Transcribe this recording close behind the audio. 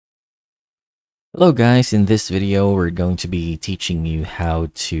Hello guys, in this video we're going to be teaching you how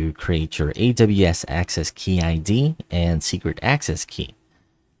to create your AWS access key ID and secret access key.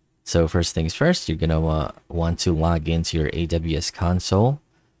 So first things first, you're going to want to log into your AWS console,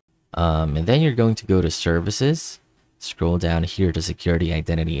 and then you're going to go to services, scroll down here to security,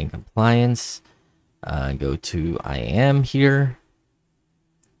 identity, and compliance, go to IAM here,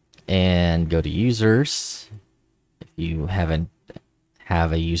 and go to users. If you haven't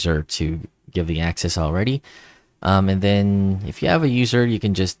have a user to give the access already, and then if you have a user you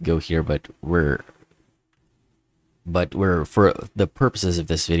can just go here, but we're for the purposes of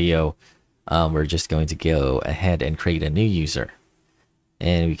this video, we're just going to go ahead and create a new user,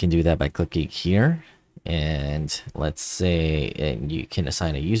 and we can do that by clicking here, and let's say, and you can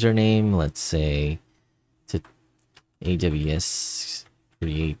assign a username, let's say to AWS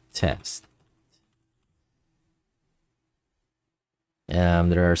create test.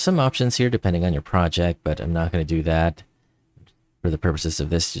 There are some options here depending on your project, but I'm not going to do that. For the purposes of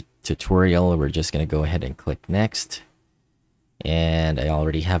this tutorial, we're just going to go ahead and click next. And I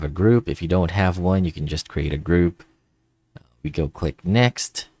already have a group. If you don't have one, you can just create a group. We go click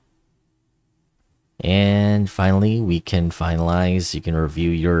next. And finally, we can finalize. You can review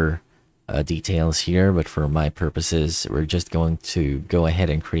your details here, but for my purposes, we're just going to go ahead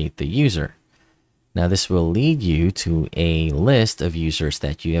and create the user. Now this will lead you to a list of users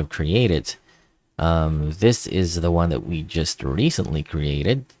that you have created. This is the one that we just recently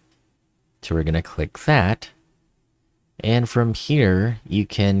created. So we're going to click that. And from here, you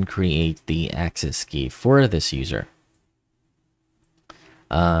can create the access key for this user.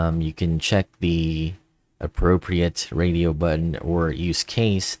 You can check the appropriate radio button or use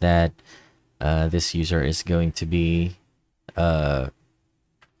case that this user is going to be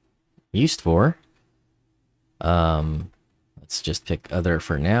used for. Let's just pick other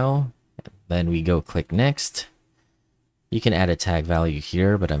for now. Then we go click next. You can add a tag value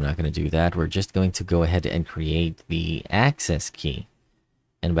here, but I'm not going to do that. We're just going to go ahead and create the access key.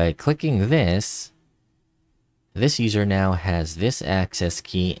 And by clicking this user now has this access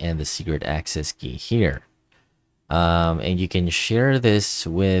key and the secret access key here. And you can share this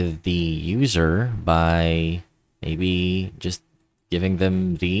with the user by maybe just giving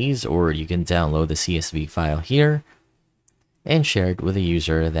them these, or you can download the CSV file here and share it with a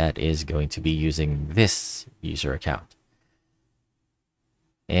user that is going to be using this user account.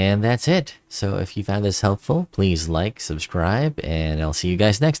 And that's it. So if you found this helpful, please like, subscribe, and I'll see you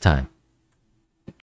guys next time.